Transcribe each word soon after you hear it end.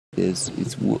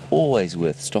It's always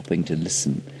worth stopping to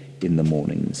listen in the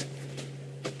mornings.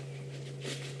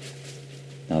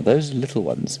 Now those little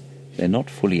ones, they're not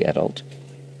fully adult,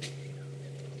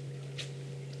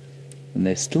 and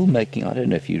they're still making, I don't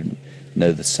know if you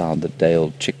know the sound that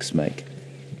day-old chicks make.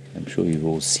 I'm sure you've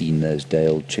all seen those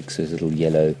day-old chicks, those little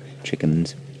yellow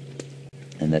chickens,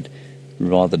 and that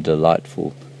rather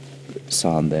delightful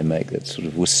sound they make, that sort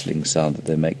of whistling sound that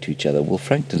they make to each other. Well,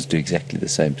 francolins do exactly the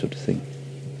same sort of thing.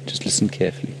 Just listen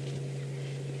carefully.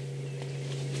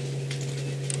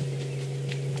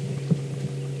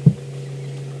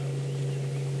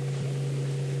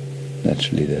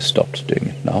 Naturally, they've stopped doing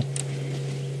it now.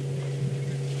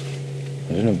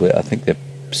 I don't know where. I think they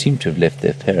seem to have left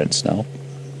their parents now.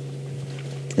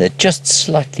 They're just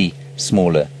slightly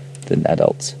smaller than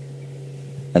adults.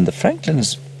 And the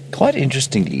francolins, quite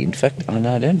interestingly, in fact, and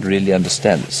I don't really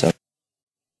understand this. So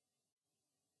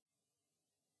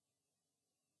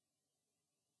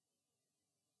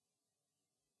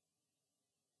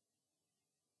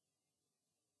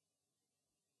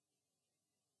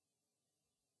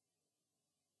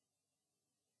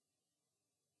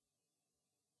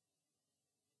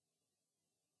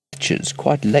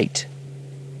quite late.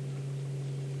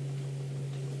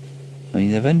 I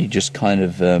mean, they've only just kind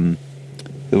of, there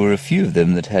were a few of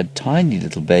them that had tiny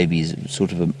little babies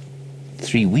sort of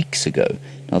 3 weeks ago.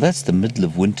 Now that's the middle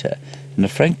of winter, and a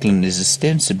francolin is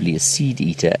ostensibly a seed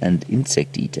eater and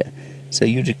insect eater, so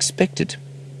you'd expect it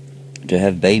to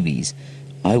have babies,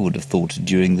 I would have thought,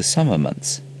 during the summer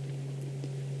months.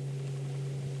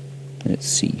 Let's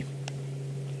see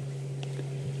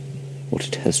what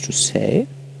it has to say.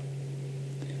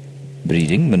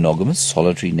 Breeding, monogamous,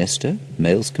 solitary nester,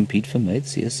 males compete for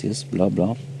mates, yes, blah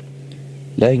blah.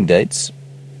 Laying dates,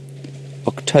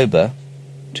 October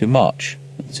to March.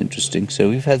 That's interesting. So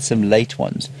we've had some late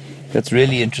ones. That's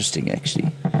really interesting,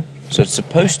 actually. So it's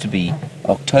supposed to be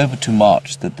October to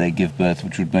March that they give birth,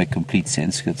 which would make complete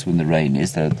sense. That's when the rain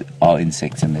is. There are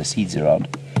insects and their seeds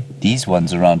around. These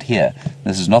ones around here,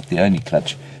 this is not the only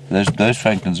clutch. Those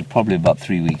francolins are probably about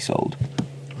 3 weeks old.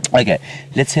 Okay,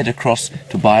 let's head across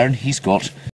to Byron. He's got